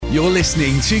You're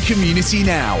listening to Community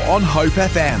Now on Hope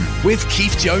FM with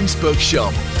Keith Jones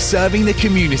Bookshop, serving the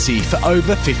community for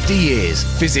over 50 years.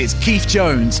 Visit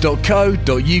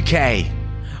keithjones.co.uk.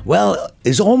 Well,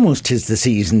 it's almost 'tis the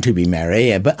season to be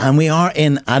merry, and we are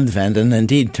in Advent, and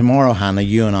indeed tomorrow, Hannah,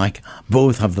 you and I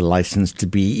both have the licence to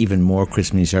be even more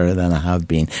Christmaser than I have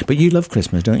been. But you love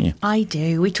Christmas, don't you? I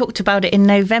do. We talked about it in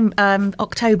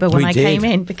October when I came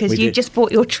in, because you just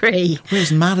bought your tree. We're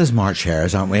as mad as March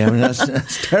hares, aren't we? I mean,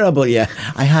 that's terrible. Yeah,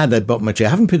 I had that, but my tree. I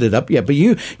haven't put it up yet, but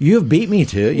you have beat me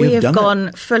to it. We have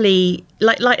gone fully,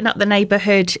 lighting up the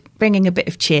neighbourhood, bringing a bit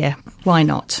of cheer. Why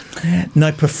not? Now,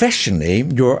 professionally,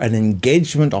 you're an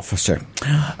engagement officer.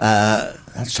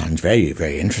 That sounds very,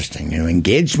 very interesting. You know,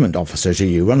 engagement officers,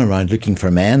 you run around looking for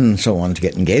men and so on to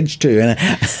get engaged to.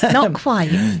 Not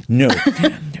quite. No.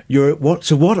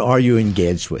 So what are you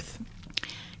engaged with?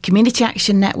 Community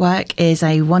Action Network is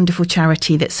a wonderful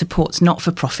charity that supports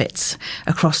not-for-profits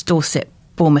across Dorset,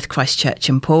 Bournemouth, Christchurch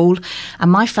and Poole.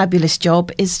 And my fabulous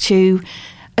job is to,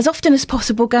 as often as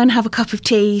possible, go and have a cup of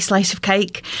tea, slice of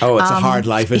cake. Oh, it's a hard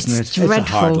life, isn't it? Dreadful. It's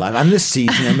a hard life. And this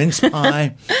season, a mince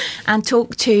pie. And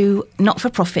talk to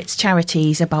not-for-profits,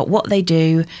 charities, about what they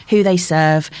do, who they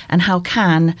serve, and how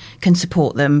can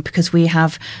support them, because we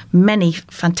have many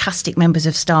fantastic members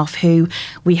of staff who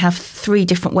we have 3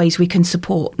 different ways we can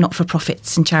support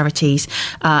not-for-profits and charities.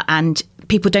 And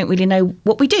people don't really know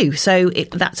what we do. So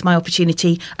that's my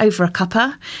opportunity over a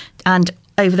cuppa and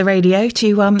over the radio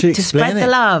to spread the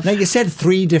love. Now, you said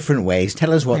 3 different ways.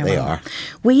 Tell us what they are.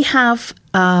 We have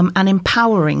an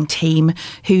empowering team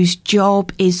whose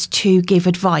job is to give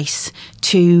advice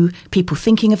to people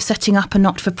thinking of setting up a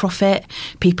not-for-profit,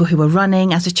 people who are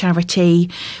running as a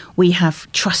charity. We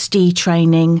have trustee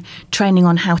training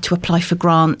on how to apply for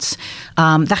grants.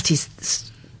 That is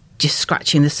just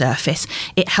scratching the surface.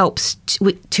 It helps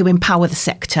to empower the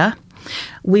sector.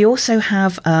 We also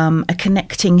have a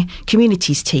Connecting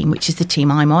Communities team, which is the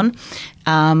team I'm on.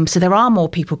 So there are more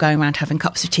people going around having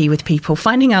cups of tea with people,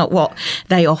 finding out what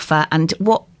they offer, and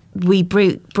what we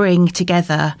bring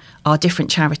together are different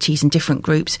charities and different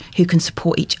groups who can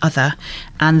support each other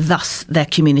and thus their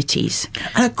communities.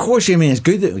 And of course, I mean, it's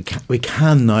good that we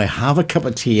can now have a cup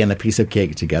of tea and a piece of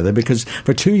cake together, because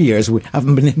for 2 years we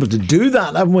haven't been able to do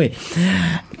that, haven't we?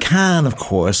 Can, of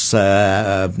course,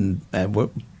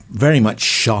 very much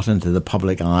shot into the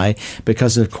public eye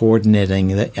because of coordinating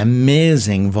the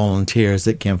amazing volunteers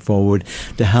that came forward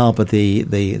to help at the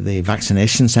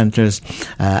vaccination centres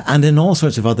and in all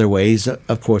sorts of other ways,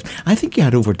 of course. I think you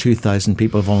had over 2,000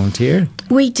 people volunteer.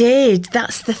 We did.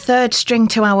 That's the third string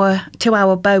to our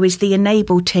bow, is the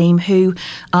Enable team, who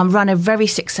run a very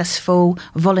successful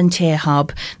volunteer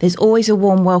hub. There's always a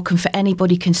warm welcome for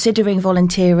anybody considering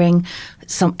volunteering,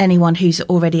 anyone who's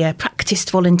already a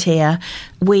practiced volunteer.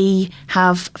 We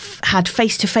have had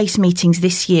face-to-face meetings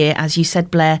this year. As you said,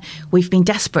 Blair, we've been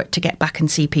desperate to get back and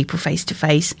see people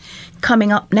face-to-face.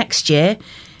 Coming up next year,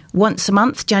 once a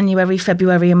month, January,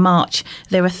 February and March,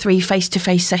 there are 3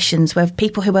 face-to-face sessions where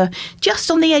people who are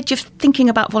just on the edge of thinking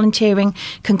about volunteering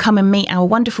can come and meet our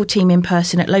wonderful team in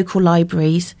person at local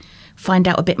libraries, find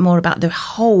out a bit more about the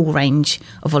whole range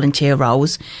of volunteer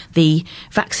roles. The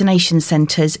vaccination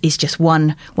centres is just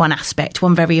one aspect,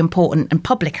 one very important and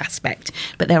public aspect,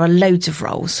 but there are loads of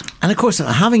roles. And of course,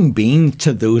 having been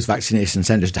to those vaccination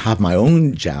centres to have my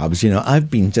own jabs, I've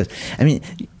been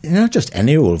not just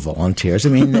any old volunteers. I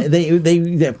mean,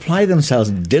 they apply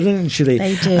themselves diligently.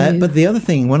 They do. But the other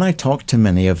thing, when I talked to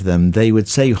many of them, they would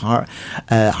say how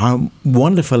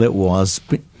wonderful it was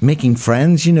making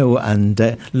friends,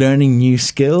 and learning new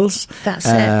skills. That's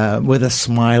it. With a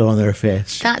smile on their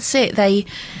face. That's it. They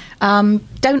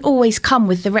don't always come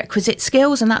with the requisite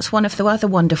skills, and that's one of the other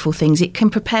wonderful things. It can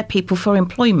prepare people for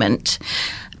employment,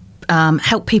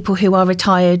 help people who are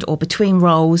retired or between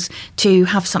roles to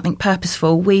have something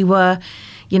purposeful. We were...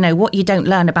 what you don't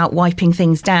learn about wiping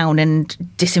things down and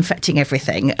disinfecting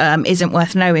everything isn't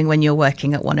worth knowing when you're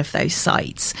working at one of those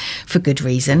sites, for good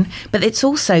reason. But it's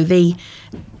also the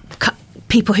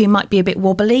people who might be a bit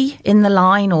wobbly in the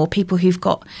line, or people who've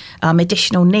got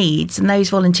additional needs, and those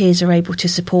volunteers are able to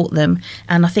support them.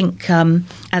 And I think,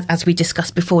 as we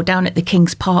discussed before, down at the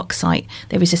Kings Park site,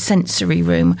 there is a sensory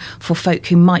room for folk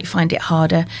who might find it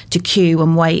harder to queue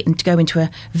and wait and to go into a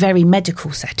very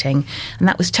medical setting. And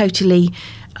that was totally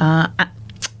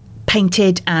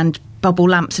painted and bubble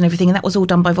lamps and everything, and that was all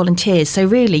done by volunteers. So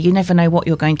really, you never know what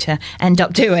you're going to end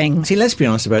up doing. See, let's be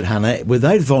honest about Hannah,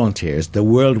 without volunteers, the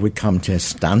world would come to a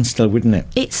standstill, wouldn't it?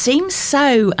 It seems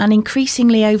so, and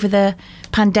increasingly over the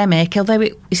pandemic, although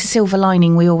it's a silver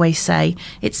lining, we always say,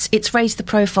 it's raised the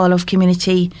profile of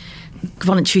community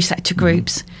voluntary sector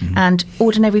groups and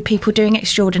ordinary people doing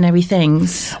extraordinary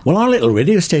things. Well, our little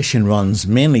radio station runs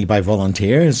mainly by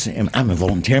volunteers. I'm a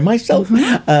volunteer myself,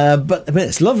 but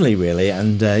it's lovely, really,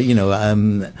 and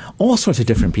all sorts of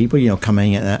different people,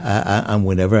 coming and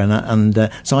whatever,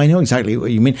 and so I know exactly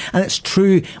what you mean, and it's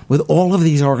true with all of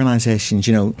these organisations.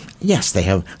 Yes, they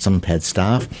have some paid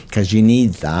staff because you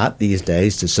need that these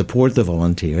days to support the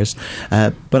volunteers,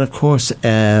 but of course,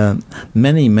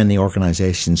 many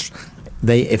organisations.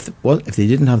 If they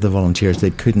didn't have the volunteers, they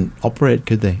couldn't operate,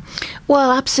 could they?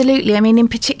 Well, absolutely. I mean, in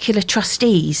particular,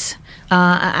 trustees.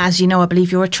 As you know, I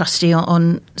believe you're a trustee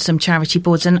on some charity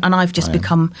boards, and I've just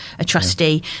become a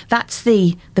trustee. Yeah. That's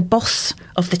the boss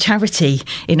of the charity,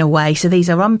 in a way. So these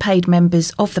are unpaid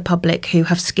members of the public who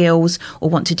have skills or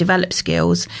want to develop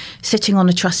skills, sitting on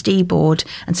a trustee board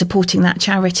and supporting that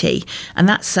charity. And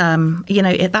that's,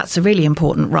 that's a really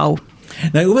important role.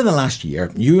 Now, over the last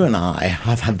year, you and I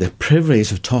have had the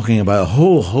privilege of talking about a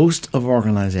whole host of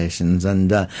organisations,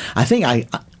 and I think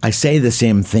I say the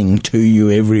same thing to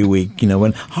you every week,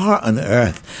 when how on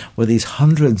earth were these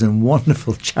hundreds and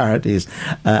wonderful charities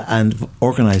and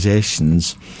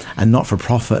organisations and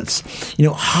not-for-profits,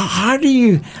 how do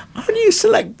you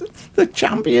select the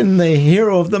champion, the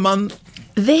hero of the month?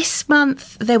 This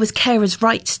month, there was Carers'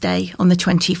 Rights Day on the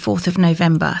 24th of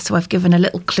November, so I've given a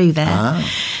little clue there.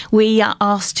 We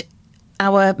asked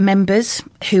our members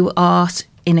who are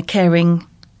in a caring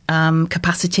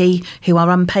capacity, who are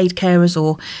unpaid carers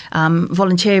or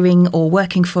volunteering or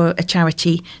working for a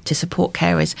charity to support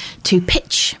carers, to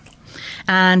pitch.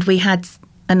 And we had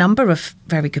a number of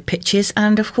very good pitches,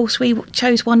 and of course we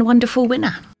chose one wonderful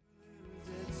winner.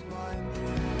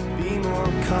 Be more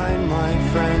kind, my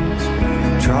friends.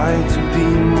 Try to be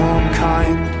more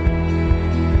kind.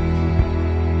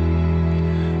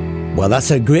 Well,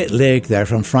 that's a great lyric there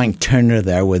from Frank Turner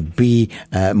there with Be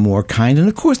More Kind. And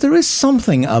of course, there is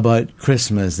something about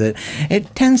Christmas that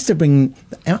it tends to bring...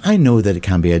 I know that it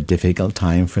can be a difficult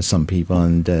time for some people,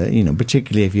 and,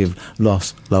 particularly if you've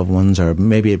lost loved ones, or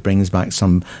maybe it brings back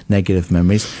some negative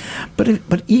memories.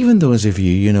 But even those of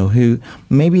you, who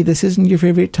maybe this isn't your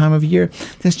favourite time of year,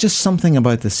 there's just something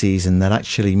about the season that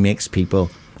actually makes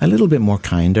people a little bit more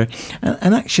kinder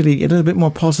and actually a little bit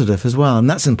more positive as well. And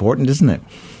that's important, isn't it?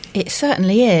 It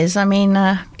certainly is. I mean,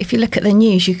 if you look at the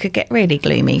news, you could get really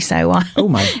gloomy. So, oh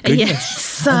my goodness!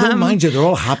 Yes, don't mind you, they're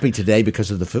all happy today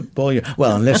because of the football.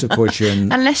 Well, unless of course you're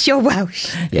unless you're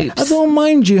Welsh. Yeah. Although,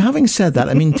 mind you, having said that,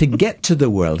 I mean, to get to the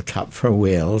World Cup for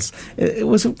Wales, it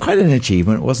was quite an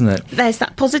achievement, wasn't it? There's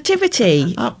that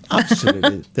positivity.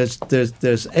 Absolutely.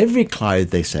 There's every cloud,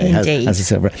 they say, has a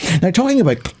silver. Now, talking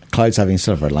about clouds having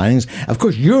silver linings, of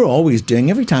course, you're always doing,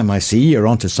 every time I see you, you're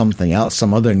onto something else,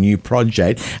 some other new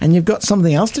project, and you've got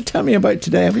something else to tell me about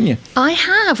today, haven't you? I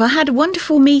have. I had a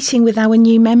wonderful meeting with our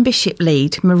new membership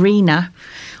lead, Marina,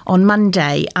 on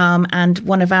Monday, and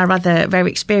one of our other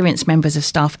very experienced members of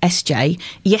staff, SJ.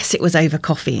 Yes, it was over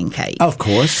coffee and cake. Of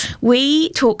course.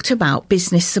 We talked about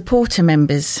business supporter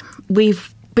members.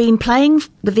 We've been playing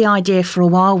with the idea for a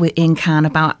while in CAN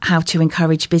about how to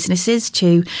encourage businesses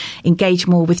to engage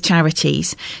more with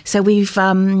charities. So we've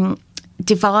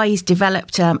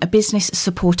developed a business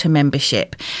supporter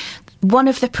membership. One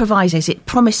of the provisos, it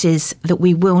promises that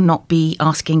we will not be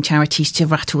asking charities to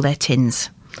rattle their tins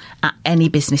at any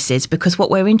businesses, because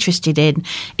what we're interested in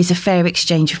is a fair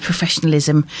exchange of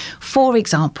professionalism. For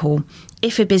example,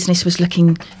 if a business was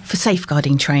looking for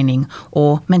safeguarding training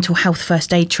or mental health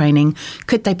first aid training,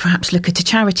 could they perhaps look at a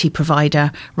charity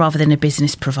provider rather than a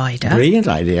business provider? Brilliant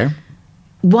idea.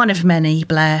 One of many,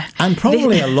 Blair. And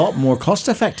probably a lot more cost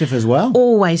effective as well.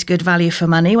 Always good value for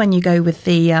money when you go with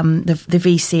the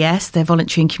VCS, the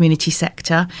voluntary and community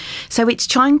sector. So it's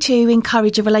trying to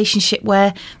encourage a relationship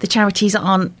where the charities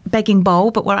aren't begging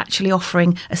bowl, but we're actually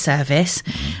offering a service.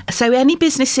 So any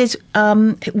businesses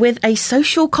with a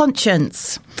social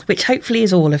conscience, which hopefully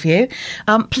is all of you,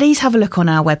 please have a look on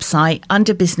our website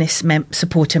under business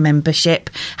supporter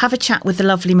membership. Have a chat with the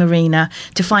lovely Marina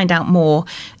to find out more.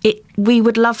 We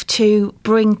would love to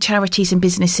bring charities and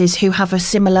businesses who have a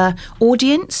similar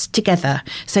audience together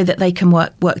so that they can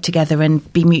work together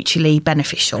and be mutually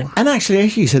beneficial. And actually,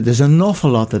 as you said, there's an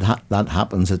awful lot that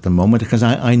happens at the moment, because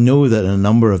I know that a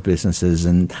number of businesses,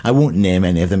 and I won't name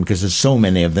any of them because there's so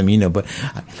many of them, but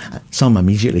some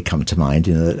immediately come to mind,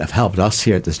 that have helped us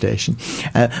here at the station.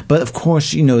 But of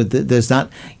course, there's that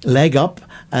leg up.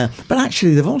 But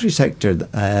actually, the voluntary sector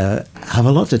have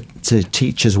a lot to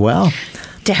teach as well.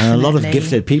 Definitely. And a lot of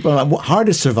gifted people. Hard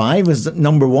to survive is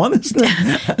number one, isn't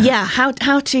it? Yeah,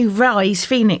 how to rise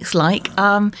phoenix-like.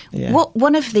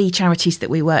 One of the charities that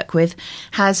we work with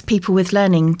has people with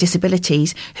learning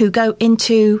disabilities who go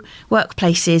into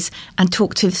workplaces and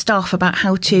talk to the staff about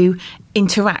how to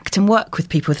interact and work with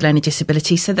people with learning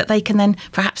disabilities so that they can then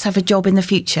perhaps have a job in the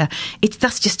future.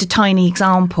 That's just a tiny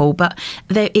example, but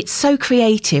it's so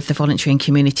creative, the voluntary and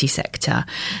community sector.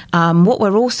 What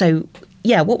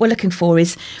we're looking for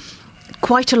is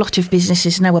quite a lot of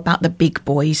businesses know about the big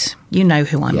boys. You know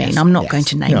who I mean. I'm not going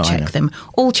to name check them.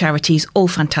 All charities, all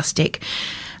fantastic.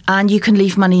 And you can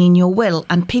leave money in your will.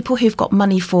 And people who've got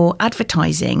money for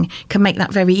advertising can make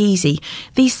that very easy.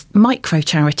 These micro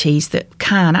charities that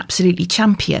can absolutely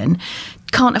champion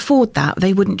can't afford that.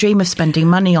 They wouldn't dream of spending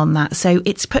money on that. So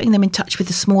it's putting them in touch with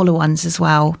the smaller ones as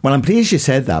well. Well, I'm pleased you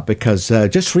said that because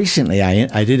just recently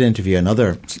I did interview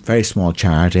another very small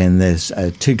charity, and there's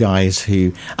two guys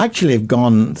who actually have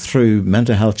gone through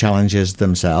mental health challenges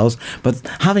themselves, but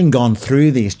having gone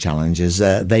through these challenges,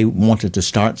 they wanted to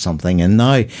start something, and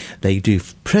now they do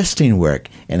pristine work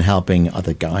in helping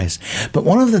other guys. But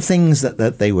one of the things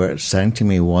that they were saying to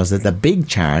me was that the big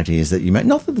charities that you met,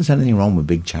 not that there's anything wrong with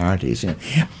big charities,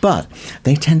 but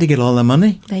they tend to get all the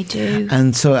money. They do.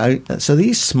 And so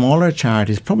these smaller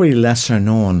charities, probably lesser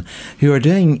known, who are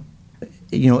doing,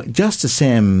 just the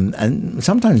same and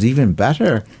sometimes even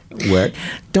better work,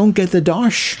 don't get the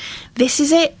dosh. This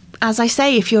is it. As I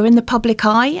say, if you're in the public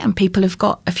eye and people have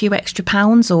got a few extra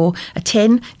pounds or a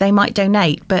tin, they might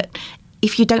donate. But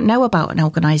if you don't know about an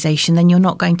organisation, then you're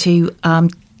not going to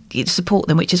support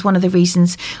them, which is one of the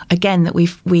reasons, again, that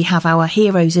we have our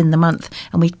heroes in the month,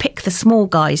 and we pick the small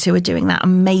guys who are doing that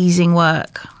amazing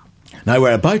work. Now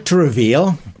we're about to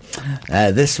reveal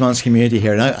this month's community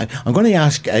here. Now I'm going to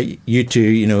ask you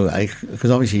two, because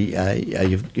obviously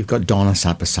you've got Donna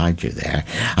sat beside you there.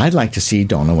 I'd like to see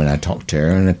Donna when I talk to her,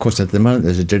 and of course at the moment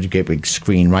there's a dirty great big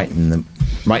screen right in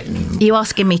you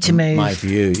asking me to move my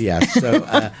view. Yeah.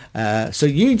 So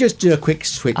you just do a quick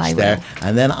switch there,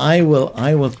 and then I will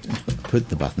put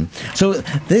the button. So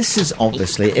this is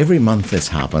obviously every month this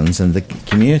happens, and the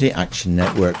Community Action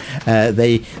Network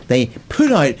they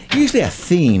put out usually a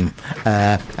theme,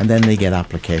 and then they get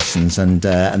applications, and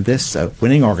this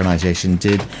winning organisation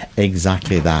did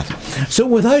exactly that. So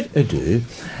without ado,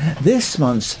 this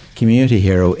month's community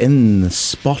hero in the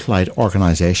Spotlight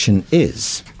organisation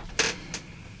is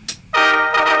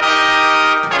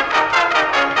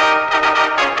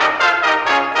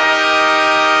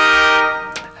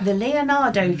the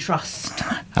Leonardo Trust.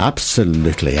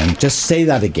 Absolutely, and just say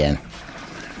that again.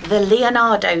 The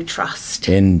Leonardo Trust.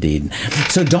 Indeed.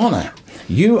 So Donna,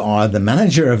 you are the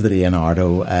manager of the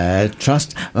Leonardo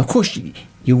Trust. Of course,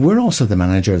 you were also the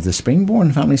manager of the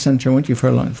Springborn Family Centre, weren't you,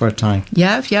 for a time?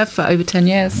 Yeah, for over 10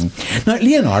 years. Now,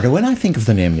 Leonardo, when I think of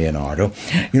the name Leonardo,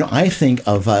 I think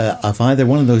of either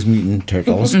one of those mutant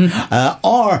turtles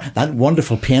or that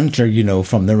wonderful painter,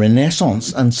 from the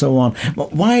Renaissance and so on.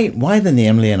 But why the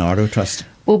name Leonardo Trust?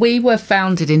 Well, we were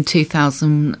founded in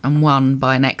 2001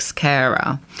 by an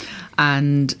ex-carer,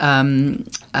 and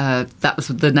that was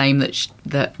the name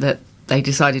that they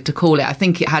decided to call it. I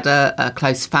think it had a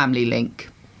close family link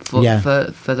for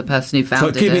the person who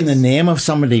founded it. So it could be the name of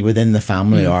somebody within the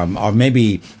family, or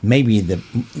maybe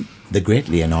the great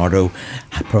Leonardo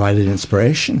provided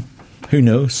inspiration. Who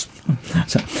knows?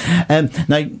 So,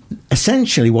 now,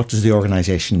 essentially, what does the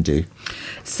organisation do?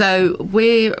 So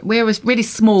we're a really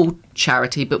small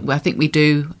charity, but I think we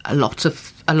do a lot of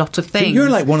things. So you're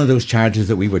like one of those charities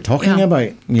that we were talking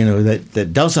about, that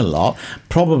does a lot,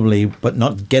 probably, but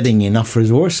not getting enough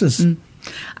resources.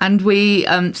 And we,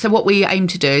 so what we aim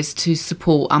to do is to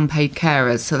support unpaid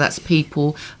carers. So that's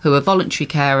people who are voluntary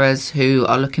carers who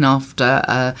are looking after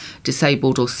a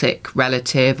disabled or sick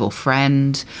relative or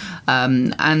friend.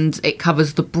 And it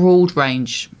covers the broad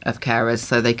range of carers.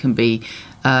 So they can be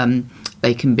parent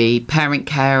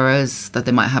carers, that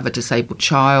they might have a disabled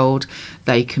child.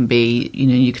 They can be,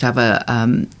 you could have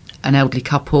an elderly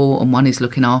couple and one is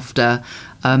looking after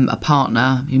a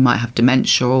partner who might have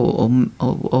dementia or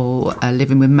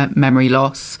living with memory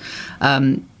loss,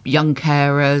 young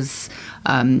carers,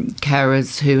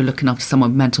 carers who are looking after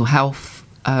someone with mental health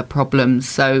problems.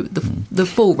 So the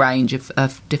full range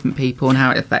of different people and how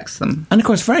it affects them. And of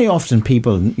course, very often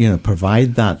people,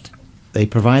 provide that. They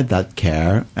provide that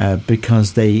care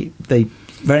because they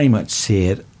very much see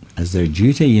it as their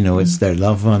duty. It's their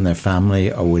loved one, their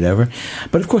family, or whatever.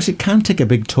 But of course, it can take a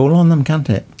big toll on them, can't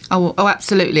it? Oh,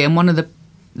 absolutely. And one of the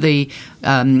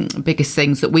biggest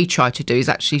things that we try to do is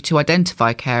actually to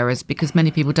identify carers, because many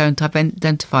people don't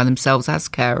identify themselves as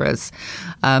carers.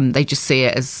 They just see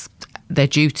it as their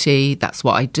duty. That's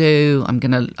what I do.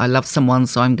 I love someone,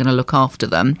 so I'm going to look after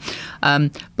them.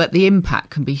 But the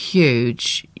impact can be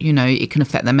huge. It can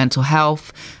affect their mental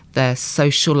health, their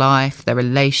social life, their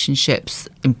relationships,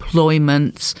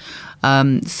 employment.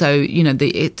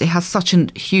 It has such a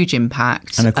huge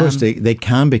impact. And of course, they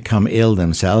can become ill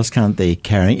themselves, can't they,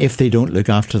 caring, if they don't look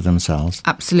after themselves?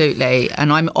 Absolutely.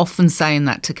 And I'm often saying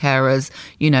that to carers,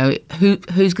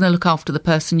 who's going to look after the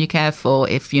person you care for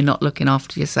if you're not looking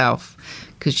after yourself?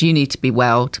 Because you need to be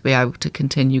well to be able to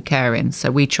continue caring. So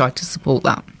we try to support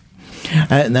that.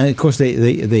 Now, of course,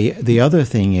 the other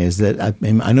thing is that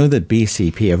I know that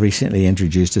BCP have recently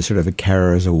introduced a sort of a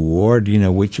carers award,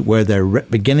 where they're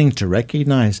beginning to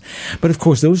recognise. But of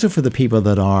course, those are for the people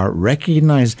that are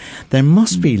recognised. There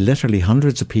must be literally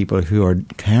hundreds of people who are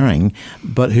caring,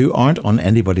 but who aren't on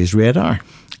anybody's radar.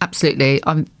 Absolutely.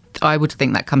 I would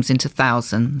think that comes into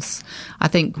thousands. I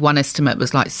think one estimate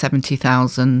was like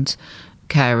 70,000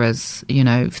 carers,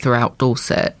 throughout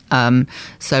Dorset.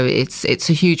 So it's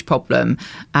a huge problem,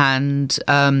 and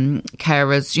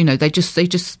carers,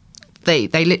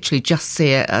 they literally just see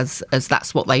it as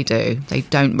that's what they do. They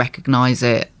don't recognise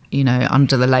it,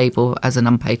 under the label as an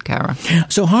unpaid carer.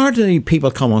 So how do people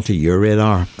come onto your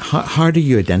radar? How do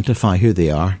you identify who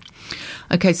they are?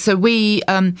 Okay, so we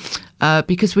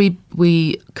because we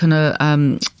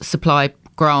can supply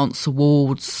grants,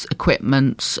 awards,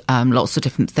 equipment, lots of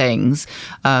different things.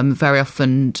 Very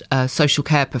often social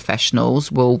care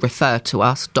professionals will refer to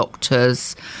us,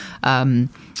 doctors,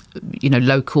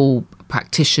 local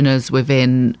practitioners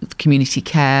within community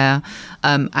care,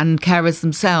 and carers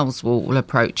themselves will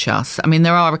approach us. I mean,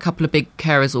 there are a couple of big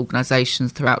carers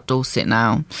organisations throughout Dorset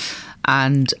now,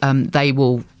 and they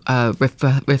will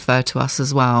refer to us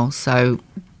as well. So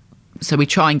we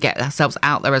try and get ourselves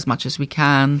out there as much as we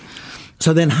can.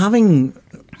 So then, having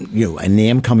a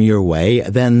name come your way,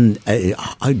 then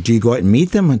do you go out and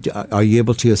meet them? Are you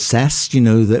able to assess,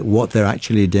 that what they're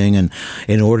actually doing, and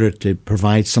in order to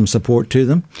provide some support to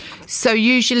them? So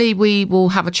usually we will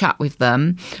have a chat with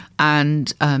them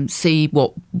and see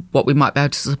what we might be able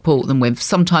to support them with.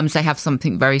 Sometimes they have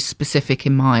something very specific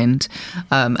in mind,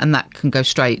 and that can go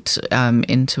straight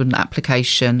into an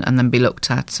application and then be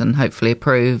looked at and hopefully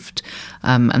approved,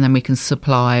 and then we can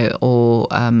supply or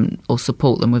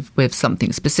support them with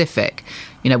something specific.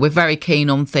 We're very keen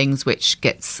on things which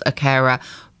gets a carer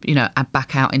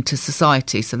back out into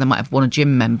society. So they might have won a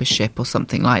gym membership or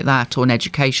something like that, or an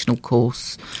educational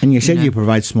course. And you said you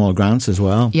provide small grants as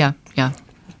well. Yeah.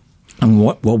 And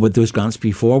what would those grants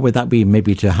be for? Would that be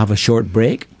maybe to have a short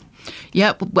break?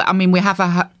 Yeah, I mean, we have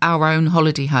our own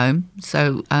holiday home,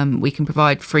 so we can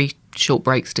provide free short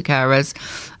breaks to carers,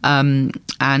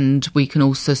 and we can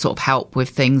also sort of help with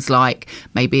things like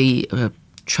maybe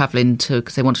travelling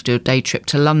because they want to do a day trip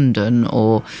to London,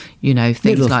 or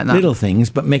things like that. Little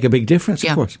things, but make a big difference,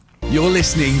 of course. You're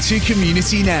listening to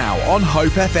Community Now on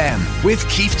Hope FM with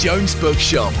Keith Jones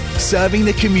Bookshop, serving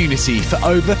the community for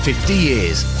over 50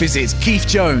 years. Visit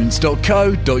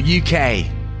keithjones.co.uk.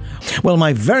 Well,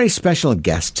 my very special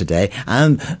guest today,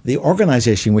 and the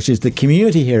organisation which is the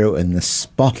community hero in the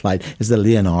spotlight, is the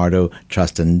Leonardo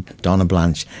Trust, and Donna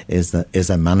Blanche is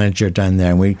a manager down there.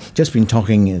 And we've just been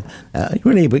talking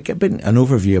really a bit an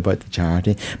overview about the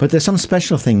charity, but there's some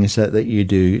special things that you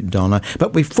do, Donna.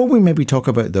 But before we maybe talk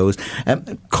about those,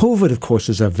 COVID, of course,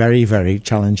 was a very, very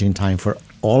challenging time for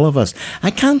all of us. I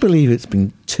can't believe it's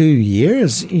been 2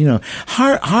 years.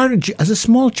 How did you, as a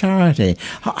small charity,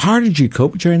 how did you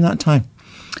cope during that time?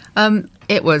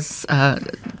 It was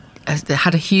it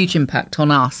had a huge impact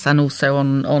on us, and also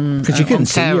on because you couldn't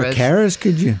see your carers,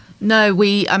 could you? No,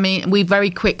 we very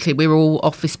quickly, we were all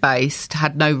office based,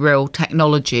 had no real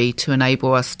technology to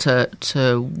enable us to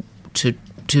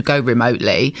go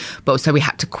remotely, but so we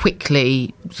had to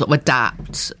quickly sort of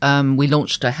adapt. We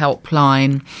launched a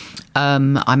helpline.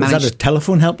 Was that a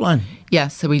telephone helpline? Yeah,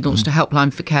 so we launched a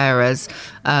helpline for carers,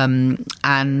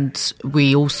 and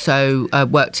we also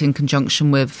worked in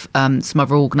conjunction with some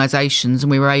other organisations,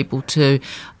 and we were able to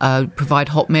provide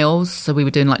hot meals. So we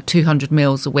were doing like 200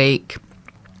 meals a week.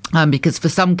 Because for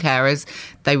some carers,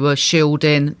 they were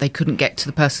shielding, they couldn't get to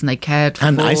the person they cared for.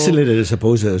 And isolated, I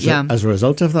suppose, as a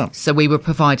result of that. So we were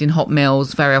providing hot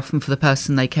meals very often for the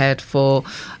person they cared for.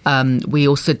 We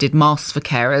also did masks for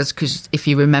carers, because if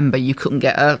you remember, you couldn't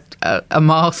get a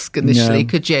mask initially,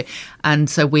 could you? And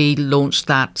so we launched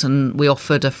that, and we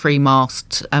offered a free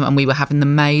mask, and we were having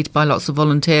them made by lots of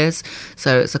volunteers.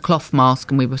 So it's a cloth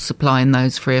mask, and we were supplying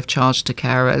those free of charge to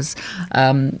carers.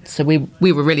 So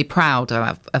we were really proud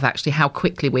of actually how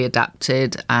quickly we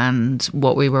adapted and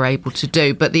what we were able to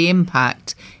do. But the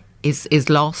impact is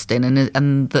lasting,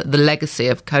 and the legacy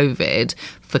of COVID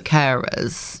for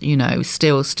carers, you know,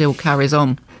 still carries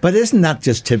on. But isn't that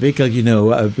just typical, you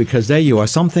know, because there you are,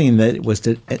 something that was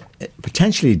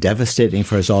potentially devastating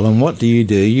for us all. And what do?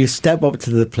 You step up to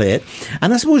the plate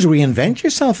and I suppose reinvent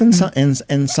yourself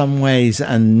in some ways,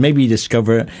 and maybe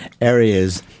discover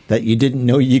areas that you didn't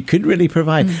know you could really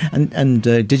provide. And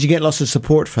did you get lots of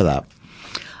support for that?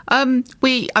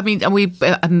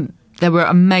 There were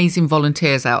amazing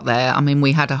volunteers out there. I mean,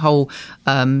 we had a whole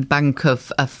bank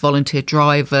of volunteer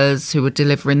drivers who were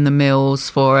delivering the meals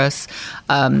for us,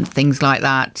 things like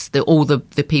that. All the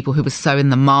people who were sewing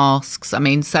the masks. I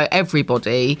mean, so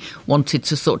everybody wanted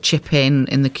to sort of chip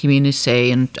in the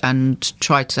community and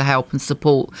try to help and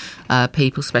support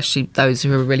people, especially those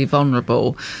who are really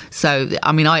vulnerable. So,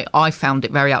 I mean, I found it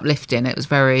very uplifting. It was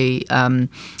very,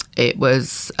 it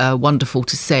was wonderful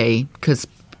to see, because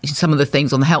some of the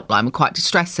things on the helpline were quite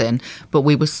distressing, but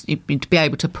to be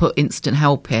able to put instant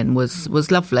help in was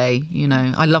lovely. You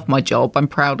know, I love my job. I'm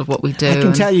proud of what we do. I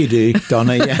can tell you do,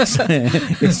 Donna. Yes,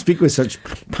 you speak with such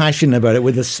passion about it,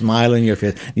 with a smile on your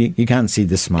face. You can't see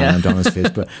the smile on Donna's face,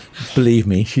 but believe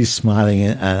me, she's smiling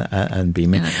and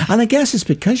beaming. Yeah. And I guess it's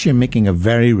because you're making a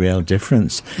very real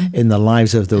difference in the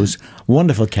lives of those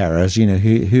wonderful carers, you know,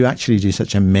 who actually do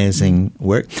such amazing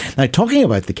work. Now, talking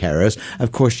about the carers,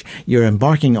 of course, you're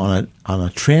embarking on a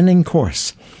training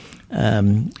course.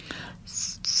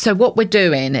 So what we're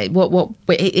doing,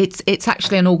 it's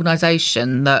actually an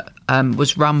organisation that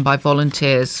was run by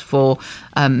volunteers for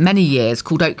many years,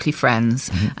 called Oakley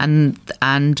Friends, and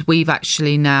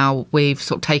we've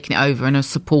sort of taken it over and are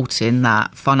supporting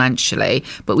that financially.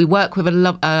 But we work with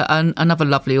another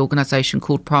lovely organisation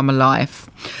called Primal Life,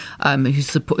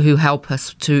 who help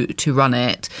us to run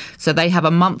it. So they have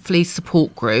a monthly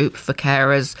support group for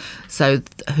carers,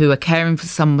 who are caring for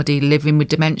somebody living with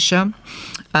dementia.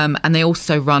 And they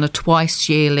also run a twice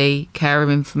yearly carer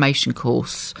information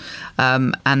course,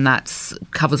 and that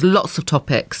covers lots of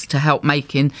topics to help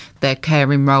making their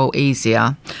caring role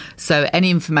easier. So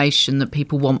any information that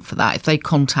people want for that, if they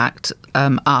contact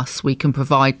us, we can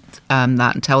provide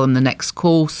that and tell them the next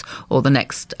course or the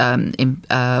next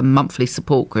monthly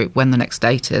support group when the next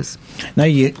date is. Now,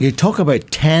 you talk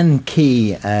about 10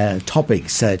 key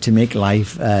topics to make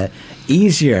life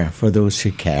easier for those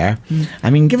who care. I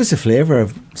mean, give us a flavour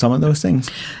of some of those things.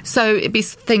 So it'd be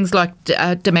things like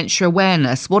dementia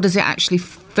awareness. What does it actually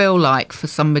feel like for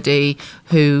somebody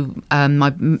who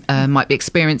might be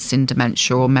experiencing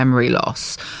dementia or memory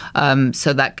loss?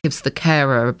 So that gives the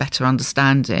carer a better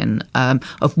understanding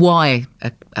of why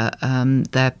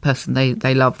their person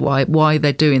they love, why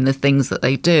they're doing the things that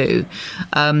they do.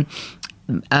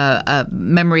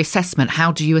 Memory assessment,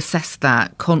 how do you assess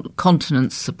that?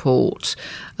 Continence support,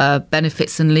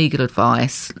 benefits and legal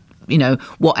advice, you know,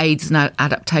 what aids and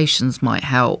adaptations might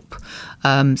help.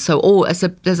 So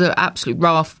there's an absolute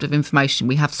raft of information.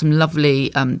 We have some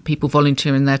lovely people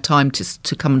volunteering their time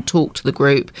to come and talk to the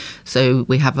group. So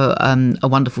we have a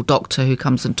wonderful doctor who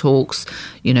comes and talks,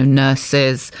 you know,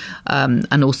 nurses,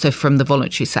 and also from the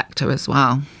voluntary sector as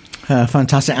well.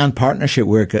 Fantastic. And partnership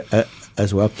work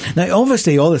as well. Now,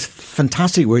 obviously, all this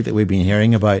fantastic work that we've been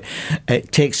hearing about,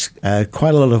 it takes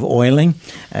quite a lot of oiling,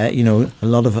 a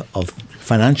lot of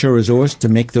financial resource to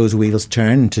make those wheels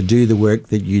turn, to do the work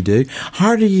that you do.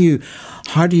 How do you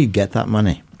get that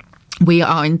money? We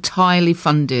are entirely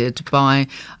funded by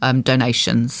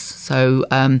donations, so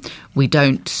we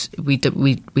don't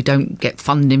get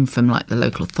funding from like the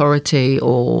local authority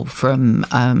or from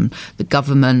the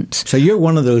government. So you're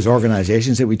one of those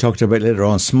organisations that we talked about later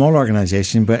on, small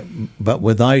organisation, but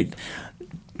without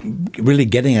really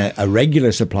getting a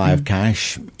regular supply of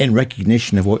cash in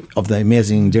recognition of the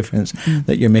amazing difference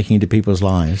that you're making to people's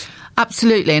lives.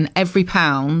 Absolutely, and every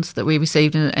pound that we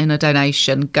receive in a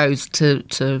donation goes to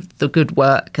the good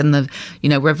work. And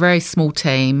we're a very small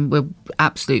team. We're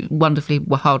absolutely wonderfully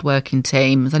hard-working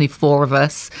team. There's only 4 of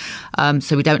us,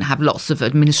 so we don't have lots of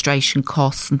administration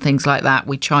costs and things like that.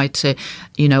 We try to,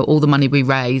 all the money we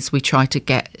raise, we try to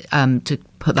get to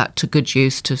put that to good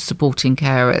use to supporting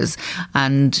carers.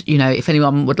 And, if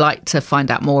anyone would like to find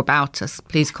out more about us,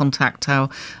 please contact or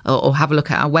have a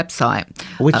look at our website.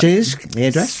 Which is the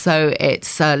address? So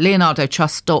it's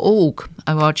leonardotrust.org,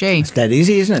 It's dead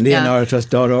easy, isn't it?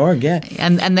 TheNRTrust.org, yeah.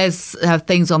 And there's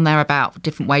things on there about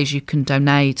different ways you can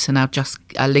donate, and our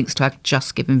links to our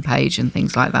Just Giving page and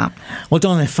things like that. Well,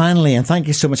 Donna, finally, and thank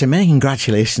you so much, and many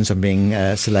congratulations on being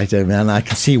selected. And I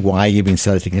can see why you've been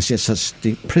selected. It's just such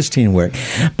pristine work.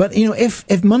 But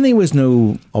if money was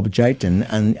no object,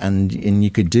 and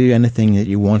you could do anything that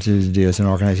you wanted to do as an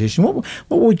organisation, what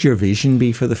would your vision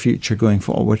be for the future going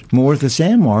forward? More of the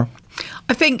same, or?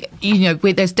 I think,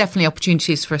 there's definitely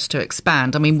opportunities for us to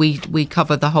expand. I mean, we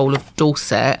cover the whole of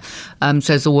Dorset, so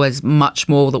there's always much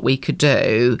more that we could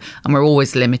do, and we're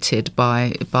always limited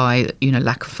by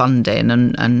lack of funding.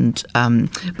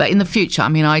 But in the future, I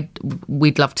mean,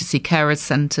 we'd love to see carers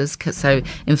centres, so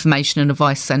information and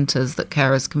advice centres that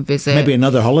carers can visit. Maybe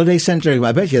another holiday centre.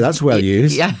 I bet you that's well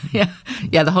used. Yeah.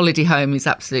 The holiday home is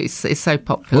absolutely so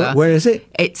popular. Where is it?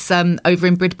 It's over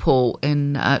in Bridport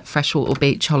in Freshwater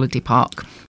Beach Holiday Park.